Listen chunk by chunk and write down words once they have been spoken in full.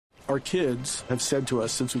Our kids have said to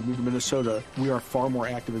us since we moved to Minnesota, we are far more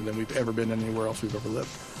active than we've ever been anywhere else we've ever lived.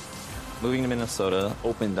 Moving to Minnesota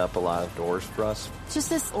opened up a lot of doors for us. Just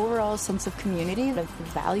this overall sense of community, the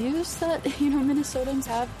values that, Minnesotans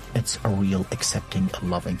have. It's a real accepting,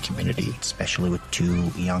 loving community, especially with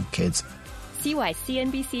 2 young kids. See why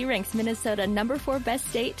CNBC ranks Minnesota number 4 best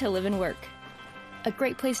state to live and work. A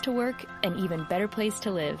great place to work, an even better place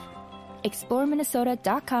to live.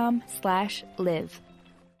 ExploreMinnesota.com/live.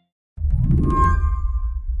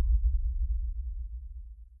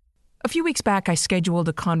 A few weeks back, I scheduled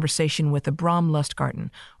a conversation with Abram Lustgarten,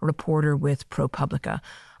 a reporter with ProPublica.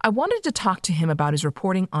 I wanted to talk to him about his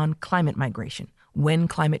reporting on climate migration, when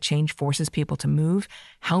climate change forces people to move,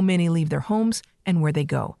 how many leave their homes, and where they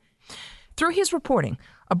go. Through his reporting,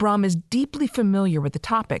 Abram is deeply familiar with the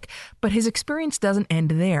topic, but his experience doesn't end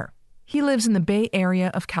there. He lives in the Bay Area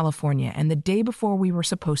of California, and the day before we were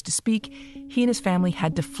supposed to speak, he and his family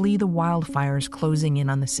had to flee the wildfires closing in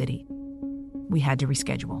on the city. We had to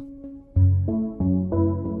reschedule.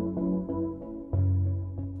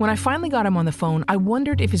 When I finally got him on the phone, I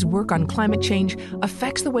wondered if his work on climate change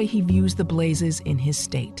affects the way he views the blazes in his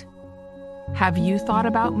state. Have you thought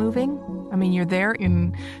about moving? I mean, you're there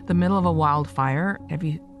in the middle of a wildfire. Have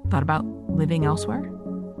you thought about living elsewhere?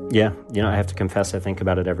 Yeah, I have to confess I think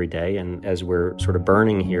about it every day. And as we're sort of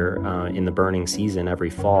burning here in the burning season every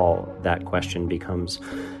fall, that question becomes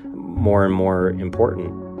more and more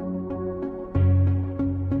important.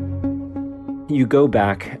 You go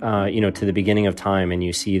back, to the beginning of time and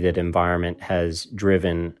you see that environment has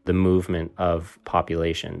driven the movement of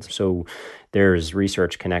populations. So there's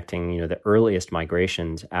research connecting, the earliest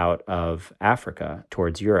migrations out of Africa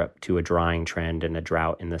towards Europe to a drying trend and a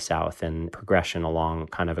drought in the south and progression along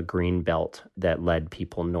kind of a green belt that led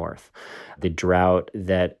people north. The drought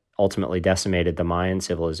that ultimately decimated the Mayan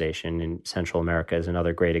civilization in Central America is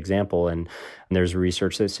another great example. And there's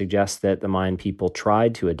research that suggests that the Mayan people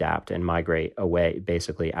tried to adapt and migrate away,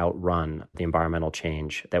 basically outrun the environmental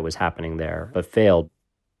change that was happening there, but failed.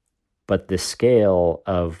 But the scale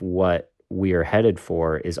of what we are headed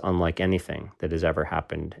for is unlike anything that has ever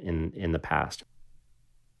happened in the past.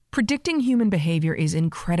 Predicting human behavior is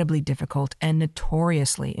incredibly difficult and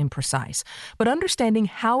notoriously imprecise, but understanding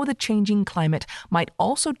how the changing climate might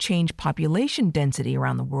also change population density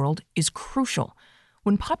around the world is crucial.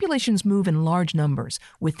 When populations move in large numbers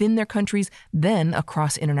within their countries, then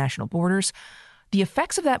across international borders, the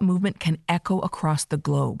effects of that movement can echo across the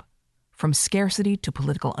globe, from scarcity to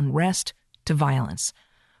political unrest to violence.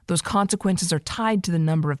 Those consequences are tied to the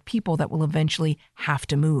number of people that will eventually have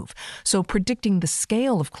to move. So predicting the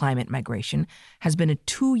scale of climate migration has been a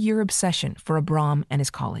 2-year obsession for Abram and his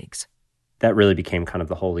colleagues. That really became kind of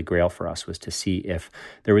the holy grail for us, was to see if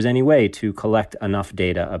there was any way to collect enough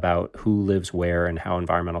data about who lives where and how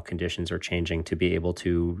environmental conditions are changing to be able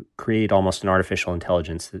to create almost an artificial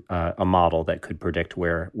intelligence, a model that could predict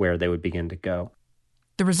where they would begin to go.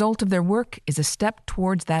 The result of their work is a step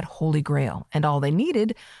towards that holy grail, and all they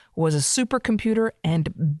needed was a supercomputer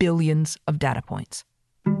and billions of data points.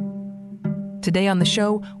 Today on the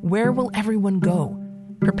show, where will everyone go?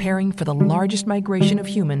 Preparing for the largest migration of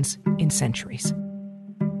humans in centuries.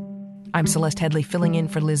 I'm Celeste Headley, filling in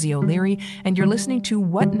for Lizzie O'Leary, and you're listening to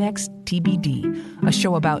What Next TBD, a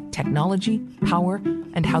show about technology, power,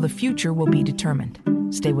 and how the future will be determined.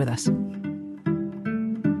 Stay with us.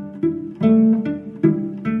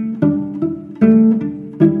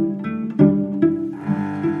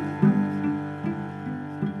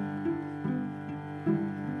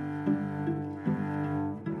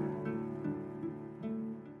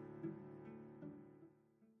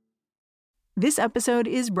 This episode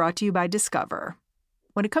is brought to you by Discover.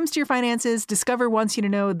 When it comes to your finances, Discover wants you to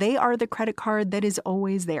know they are the credit card that is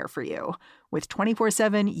always there for you. With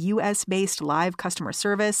 24/7 U.S.-based live customer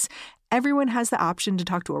service, everyone has the option to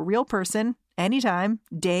talk to a real person anytime,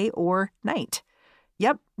 day or night.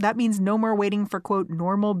 Yep, that means no more waiting for, quote,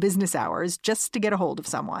 normal business hours just to get a hold of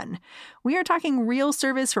someone. We are talking real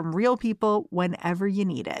service from real people whenever you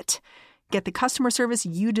need it. Get the customer service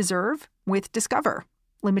you deserve with Discover.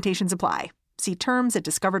 Limitations apply. See terms at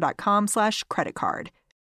discover.com/creditcard.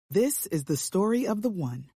 This is the story of the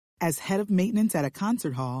one. As head of maintenance at a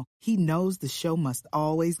concert hall, he knows the show must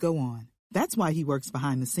always go on. That's why he works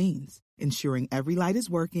behind the scenes, ensuring every light is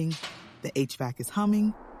working, the HVAC is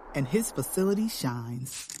humming, and his facility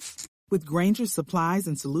shines. With Grainger's supplies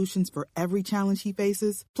and solutions for every challenge he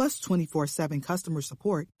faces, plus 24/7 customer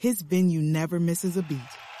support, his venue never misses a beat.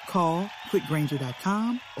 Call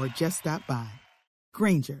quickgrainger.com or just stop by.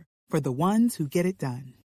 Grainger, for the ones who get it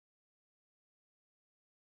done.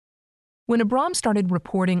 When Abram started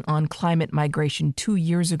reporting on climate migration 2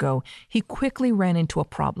 years ago, he quickly ran into a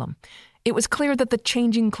problem. It was clear that the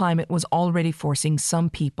changing climate was already forcing some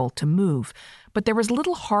people to move, but there was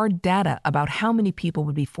little hard data about how many people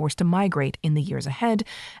would be forced to migrate in the years ahead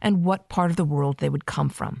and what part of the world they would come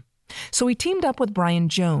from. So he teamed up with Brian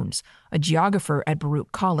Jones, a geographer at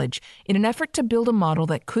Baruch College, in an effort to build a model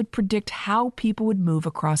that could predict how people would move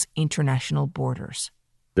across international borders.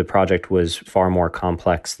 The project was far more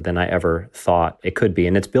complex than I ever thought it could be.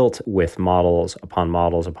 And it's built with models upon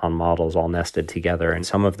models upon models all nested together. And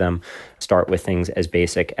some of them start with things as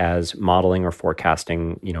basic as modeling or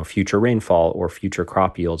forecasting, future rainfall or future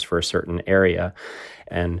crop yields for a certain area.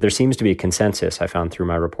 And there seems to be a consensus, I found through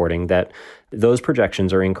my reporting, that those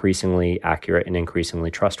projections are increasingly accurate and increasingly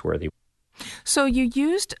trustworthy. So you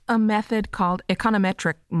used a method called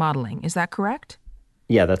econometric modeling. Is that correct?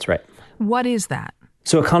 Yeah, that's right. What is that?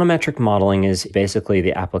 So econometric modeling is basically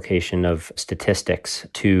the application of statistics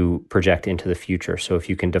to project into the future. So if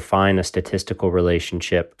you can define a statistical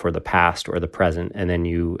relationship for the past or the present, and then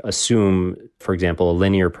you assume, for example, a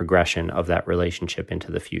linear progression of that relationship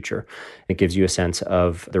into the future, it gives you a sense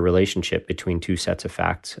of the relationship between two sets of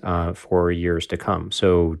facts for years to come.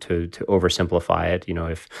 So to oversimplify it,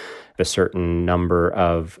 if a certain number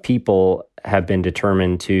of people have been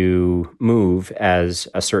determined to move as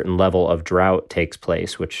a certain level of drought takes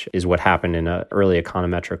place, which is what happened in an early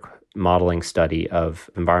econometric modeling study of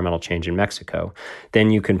environmental change in Mexico, then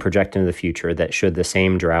you can project into the future that should the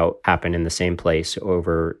same drought happen in the same place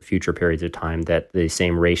over future periods of time, that the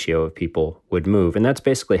same ratio of people would move. And that's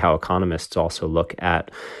basically how economists also look at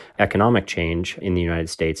economic change in the United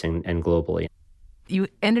States and globally. You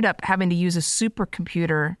ended up having to use a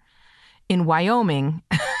supercomputer in Wyoming.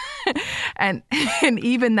 And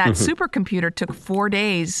even that supercomputer took 4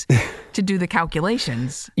 days to do the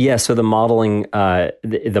calculations. Yeah, so the modeling,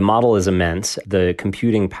 the model is immense. The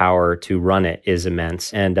computing power to run it is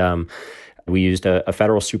immense. And we used a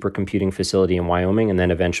federal supercomputing facility in Wyoming, and then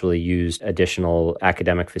eventually used additional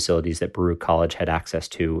academic facilities that Baruch College had access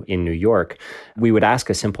to in New York. We would ask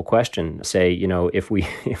a simple question, say, if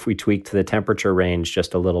we tweaked the temperature range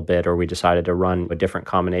just a little bit, or we decided to run a different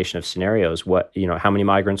combination of scenarios, how many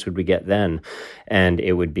migrants would we get then? And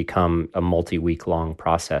it would become a multi-week long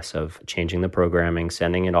process of changing the programming,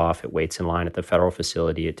 sending it off. It waits in line at the federal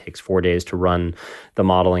facility. It takes 4 days to run the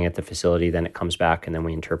modeling at the facility. Then it comes back, and then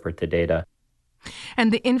we interpret the data.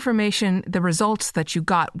 And the information, the results that you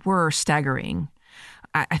got were staggering.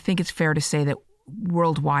 I think it's fair to say that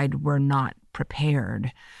worldwide we're not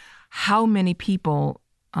prepared. How many people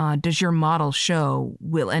does your model show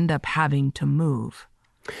will end up having to move?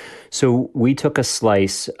 So we took a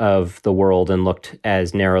slice of the world and looked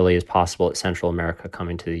as narrowly as possible at Central America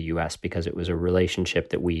coming to the U.S. because it was a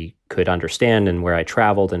relationship that we could understand, and where I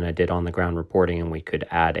traveled and I did on-the-ground reporting, and we could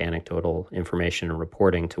add anecdotal information and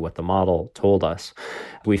reporting to what the model told us.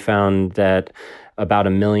 We found that about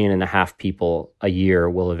 1.5 million people a year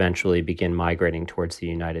will eventually begin migrating towards the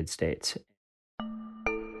United States.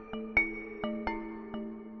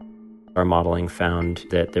 Our modeling found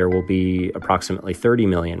that there will be approximately 30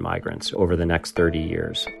 million migrants over the next 30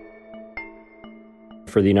 years.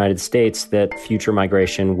 For the United States, that future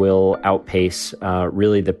migration will outpace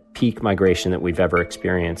really the peak migration that we've ever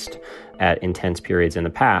experienced at intense periods in the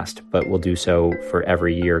past, but will do so for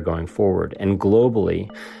every year going forward. And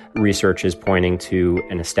globally, research is pointing to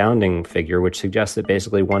an astounding figure, which suggests that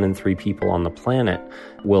basically 1 in 3 people on the planet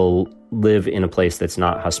will live in a place that's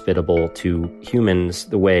not hospitable to humans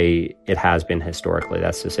the way it has been historically.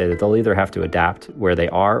 That's to say that they'll either have to adapt where they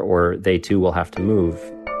are, or they too will have to move.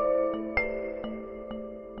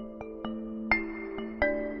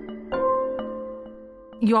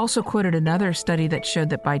 You also quoted another study that showed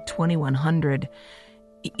that by 2100,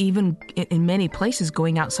 even in many places,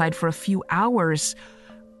 going outside for a few hours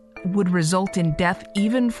would result in death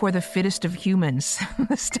even for the fittest of humans,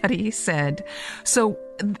 the study said. So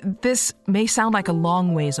this may sound like a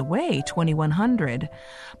long ways away, 2100,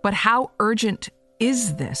 but how urgent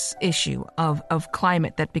is this issue of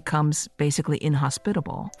climate that becomes basically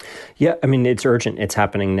inhospitable? Yeah, it's urgent. It's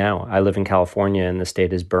happening now. I live in California, and the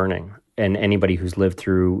state is burning. And anybody who's lived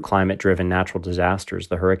through climate-driven natural disasters,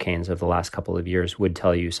 the hurricanes of the last couple of years, would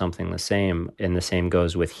tell you something the same, and the same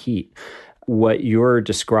goes with heat. What you're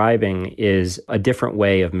describing is a different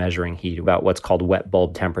way of measuring heat, about what's called wet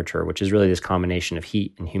bulb temperature, which is really this combination of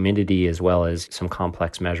heat and humidity, as well as some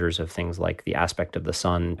complex measures of things like the aspect of the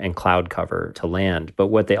sun and cloud cover to land. But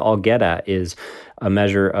what they all get at is a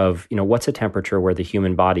measure of, what's a temperature where the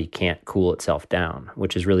human body can't cool itself down,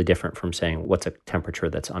 which is really different from saying what's a temperature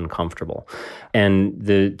that's uncomfortable. And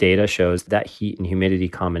the data shows that heat and humidity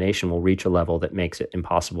combination will reach a level that makes it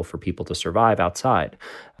impossible for people to survive outside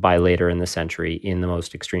by later in the century in the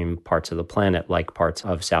most extreme parts of the planet, like parts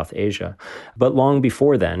of South Asia. But long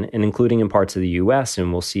before then, and including in parts of the U.S.,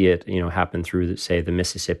 and we'll see it, happen through, say, the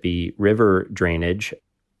Mississippi River drainage,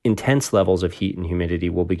 intense levels of heat and humidity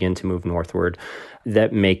will begin to move northward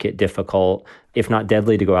that make it difficult, if not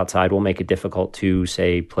deadly, to go outside, will make it difficult to,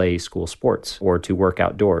 say, play school sports or to work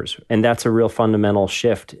outdoors. And that's a real fundamental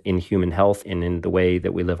shift in human health and in the way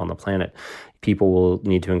that we live on the planet. People will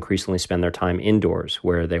need to increasingly spend their time indoors,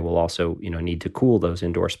 where they will also, need to cool those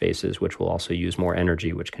indoor spaces, which will also use more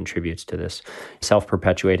energy, which contributes to this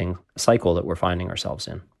self-perpetuating cycle that we're finding ourselves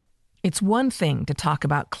in. It's one thing to talk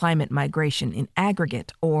about climate migration in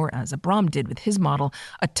aggregate, or, as Abram did with his model,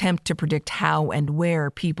 attempt to predict how and where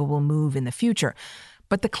people will move in the future.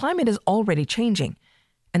 But the climate is already changing.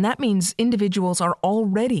 And that means individuals are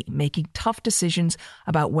already making tough decisions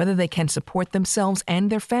about whether they can support themselves and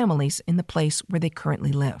their families in the place where they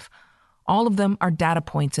currently live. All of them are data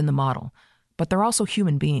points in the model, but they're also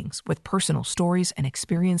human beings with personal stories and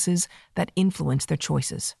experiences that influence their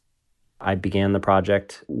choices. I began the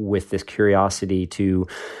project with this curiosity to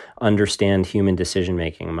understand human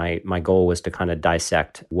decision-making. My goal was to kind of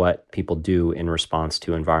dissect what people do in response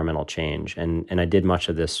to environmental change. And I did much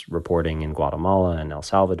of this reporting in Guatemala and El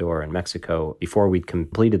Salvador and Mexico before we'd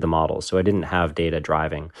completed the models. So I didn't have data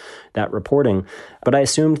driving that reporting. But I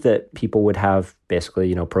assumed that people would have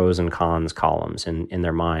basically, pros and cons columns in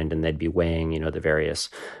their mind, and they'd be weighing, the various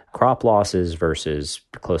crop losses versus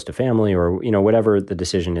close to family, or, whatever the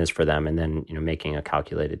decision is for them, and then, making a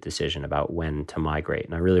calculated decision about when to migrate.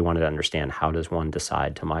 And I really wanted to understand, how does one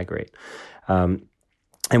decide to migrate?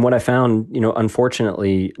 And what I found,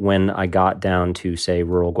 unfortunately, when I got down to, say,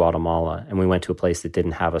 rural Guatemala, and we went to a place that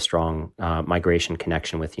didn't have a strong migration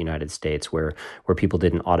connection with the United States, where people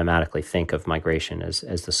didn't automatically think of migration as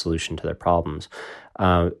the solution to their problems,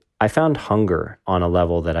 I found hunger on a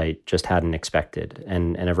level that I just hadn't expected.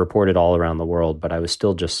 And I've reported all around the world, but I was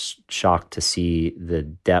still just shocked to see the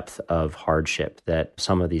depth of hardship that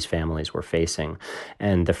some of these families were facing,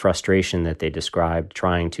 and the frustration that they described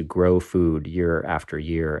trying to grow food year after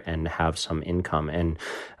year and have some income. And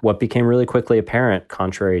what became really quickly apparent,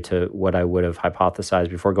 contrary to what I would have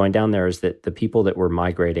hypothesized before going down there, is that the people that were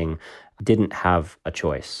migrating didn't have a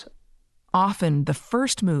choice. Often, the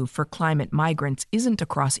first move for climate migrants isn't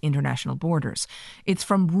across international borders. It's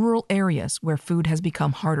from rural areas where food has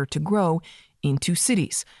become harder to grow into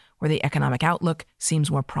cities, where the economic outlook seems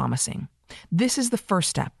more promising. This is the first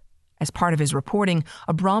step. As part of his reporting,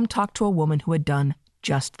 Abram talked to a woman who had done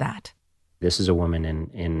just that. This is a woman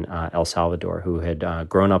in El Salvador who had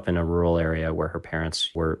grown up in a rural area where her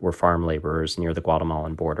parents were farm laborers near the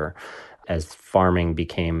Guatemalan border. As farming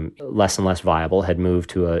became less and less viable, had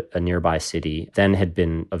moved to a nearby city, then had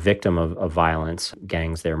been a victim of violence.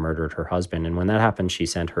 Gangs there murdered her husband. And when that happened, she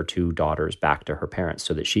sent her 2 daughters back to her parents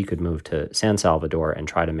so that she could move to San Salvador and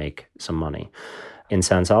try to make some money. In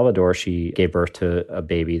San Salvador, she gave birth to a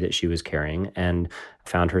baby that she was carrying and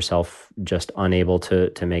found herself just unable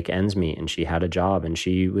to make ends meet. And she had a job, and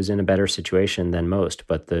she was in a better situation than most.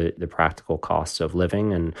 But the practical costs of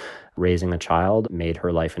living and raising a child made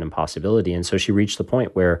her life an impossibility. And so she reached the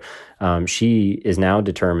point where she is now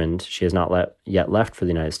determined. She has not yet left for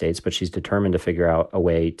the United States, but she's determined to figure out a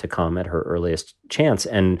way to come at her earliest chance.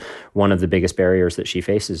 And one of the biggest barriers that she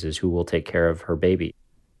faces is who will take care of her baby.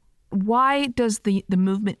 Why does the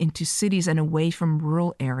movement into cities and away from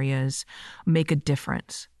rural areas make a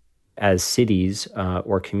difference? As cities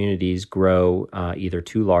or communities grow either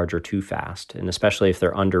too large or too fast, and especially if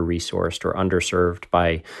they're under-resourced or underserved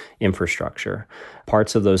by infrastructure,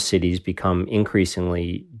 parts of those cities become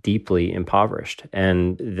increasingly deeply impoverished.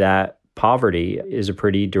 And that poverty is a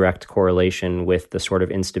pretty direct correlation with the sort of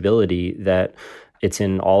instability that it's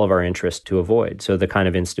in all of our interest to avoid. So the kind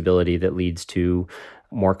of instability that leads to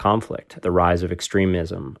more conflict, the rise of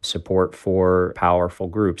extremism, support for powerful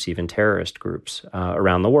groups, even terrorist groups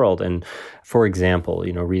around the world. And for example,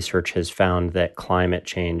 research has found that climate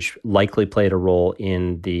change likely played a role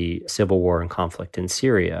in the civil war and conflict in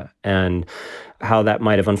Syria. And how that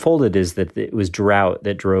might have unfolded is that it was drought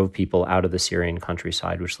that drove people out of the Syrian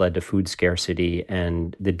countryside, which led to food scarcity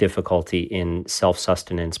and the difficulty in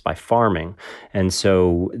self-sustenance by farming. And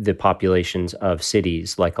so the populations of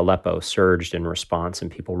cities like Aleppo surged in response.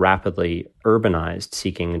 and people rapidly urbanized,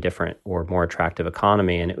 seeking a different or more attractive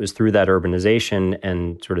economy. And it was through that urbanization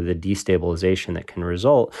and sort of the destabilization that can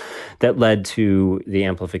result that led to the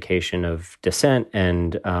amplification of dissent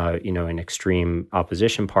and, in extreme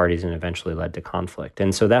opposition parties, and eventually led to conflict.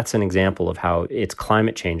 And so that's an example of how it's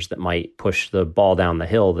climate change that might push the ball down the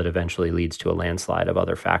hill that eventually leads to a landslide of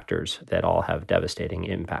other factors that all have devastating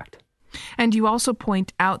impact. And you also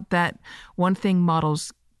point out that one thing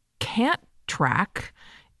models can't track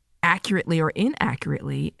accurately or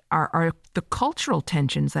inaccurately are the cultural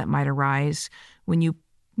tensions that might arise when you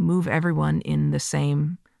move everyone in the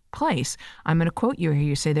same place. I'm going to quote you here.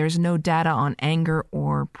 You say there's no data on anger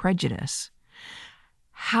or prejudice.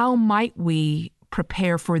 How might we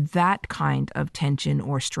prepare for that kind of tension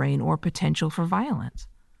or strain or potential for violence?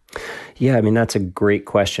 Yeah, I mean, that's a great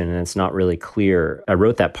question, and it's not really clear. I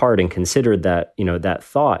wrote that part and considered that, that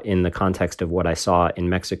thought in the context of what I saw in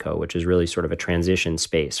Mexico, which is really sort of a transition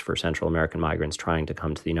space for Central American migrants trying to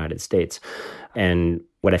come to the United States. And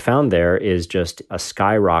what I found there is just a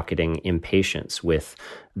skyrocketing impatience with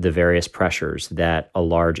the various pressures that a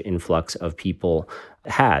large influx of people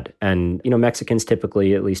had. And, Mexicans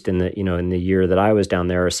typically, at least in the year that I was down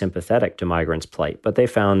there, are sympathetic to migrants' plight. But they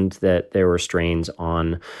found that there were strains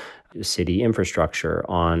on city infrastructure,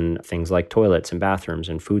 on things like toilets and bathrooms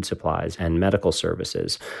and food supplies and medical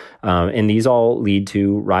services. And these all lead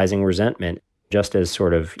to rising resentment. Just as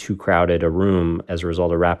sort of too crowded a room as a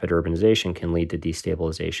result of rapid urbanization can lead to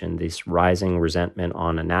destabilization, this rising resentment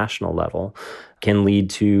on a national level can lead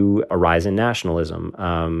to a rise in nationalism,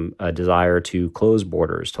 a desire to close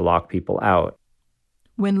borders, to lock people out.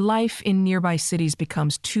 When life in nearby cities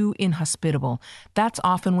becomes too inhospitable, that's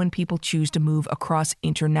often when people choose to move across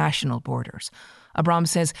international borders. Abram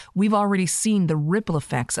says we've already seen the ripple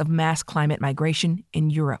effects of mass climate migration in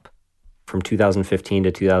Europe. From 2015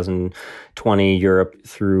 to 2020, Europe,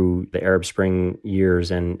 through the Arab Spring years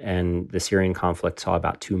and the Syrian conflict, saw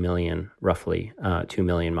about 2 million, roughly 2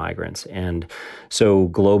 million migrants. And so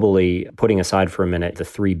globally, putting aside for a minute the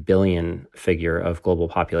 3 billion figure of global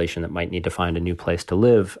population that might need to find a new place to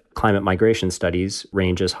live, climate migration studies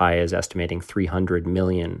range as high as estimating 300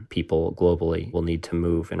 million people globally will need to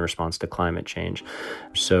move in response to climate change.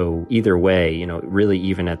 So either way, really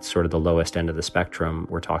even at sort of the lowest end of the spectrum,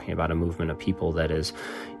 we're talking about a movement of people that is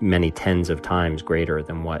many tens of times greater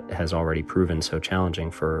than what has already proven so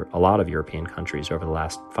challenging for a lot of European countries over the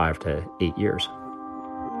last 5 to 8 years.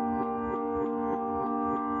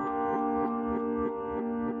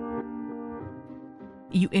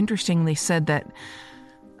 You interestingly said that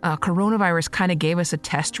coronavirus kind of gave us a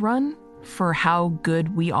test run for how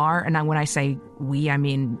good we are, and when I say we, I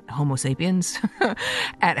mean Homo sapiens,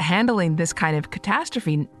 at handling this kind of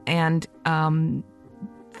catastrophe. And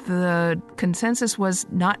the consensus was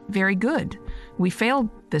not very good. We failed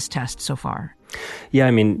this test so far. Yeah,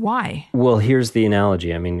 I mean, why? Well, here's the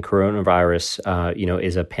analogy. I mean, coronavirus,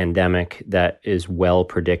 is a pandemic that is well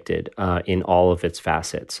predicted in all of its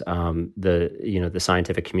facets. The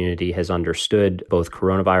scientific community has understood both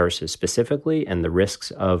coronaviruses specifically and the risks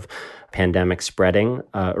of pandemic spreading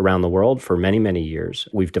around the world for many, many years.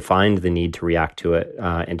 We've defined the need to react to it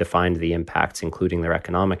and defined the impacts, including their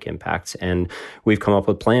economic impacts. And we've come up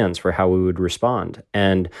with plans for how we would respond.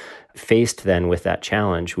 And faced then with that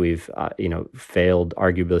challenge, we've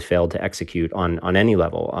arguably failed to execute on any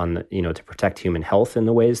level, to protect human health in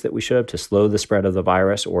the ways that we should have, to slow the spread of the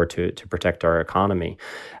virus, or to protect our economy.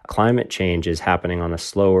 Climate change is happening on a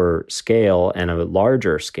slower scale and a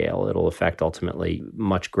larger scale. It'll affect ultimately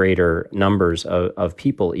much greater numbers of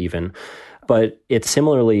people even. But it's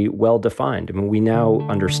similarly well-defined. I mean, we now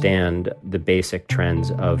understand the basic trends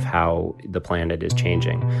of how the planet is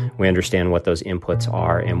changing. We understand what those inputs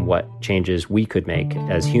are and what changes we could make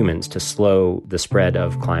as humans to slow the spread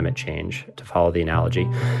of climate change, to follow the analogy.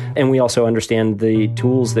 And we also understand the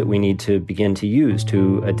tools that we need to begin to use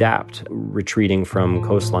to adapt, retreating from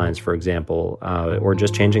coastlines, for example, or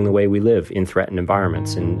just changing the way we live in threatened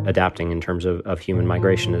environments and adapting in terms of human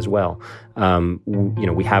migration as well.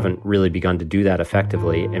 We haven't really begun to do that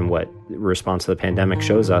effectively, and what the response to the pandemic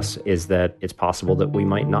shows us is that it's possible that we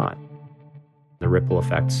might not. The ripple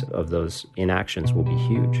effects of those inactions will be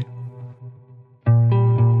huge.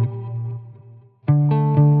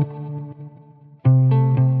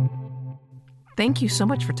 Thank you so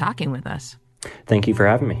much for talking with us. Thank you for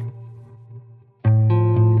having me.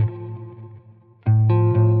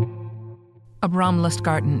 Abram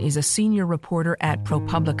Lustgarten is a senior reporter at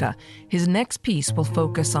ProPublica. His next piece will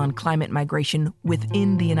focus on climate migration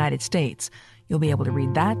within the United States. You'll be able to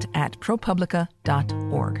read that at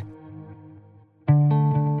ProPublica.org.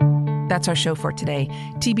 That's our show for today.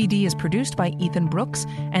 TBD is produced by Ethan Brooks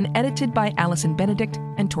and edited by Allison Benedict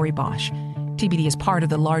and Tori Bosch. TBD is part of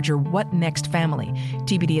the larger What Next family.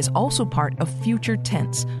 TBD is also part of Future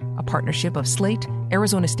Tense, a partnership of Slate,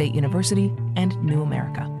 Arizona State University, and New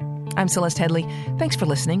America. I'm Celeste Headley. Thanks for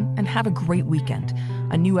listening, and have a great weekend.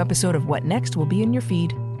 A new episode of What Next will be in your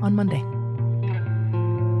feed on Monday.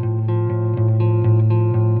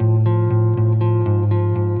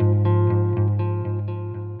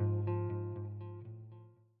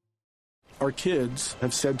 Our kids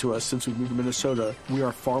have said to us since we moved to Minnesota, we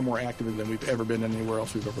are far more active than we've ever been anywhere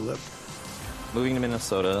else we've ever lived. Moving to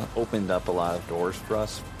Minnesota opened up a lot of doors for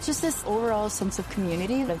us. Just this overall sense of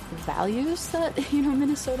community, the values that,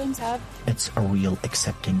 Minnesotans have. It's a real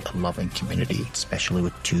accepting, loving community, especially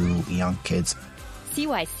with two young kids. See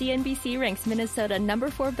why CNBC ranks Minnesota number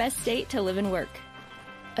 4 best state to live and work.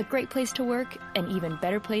 A great place to work, an even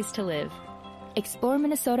better place to live.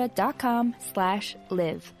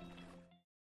 ExploreMinnesota.com/live.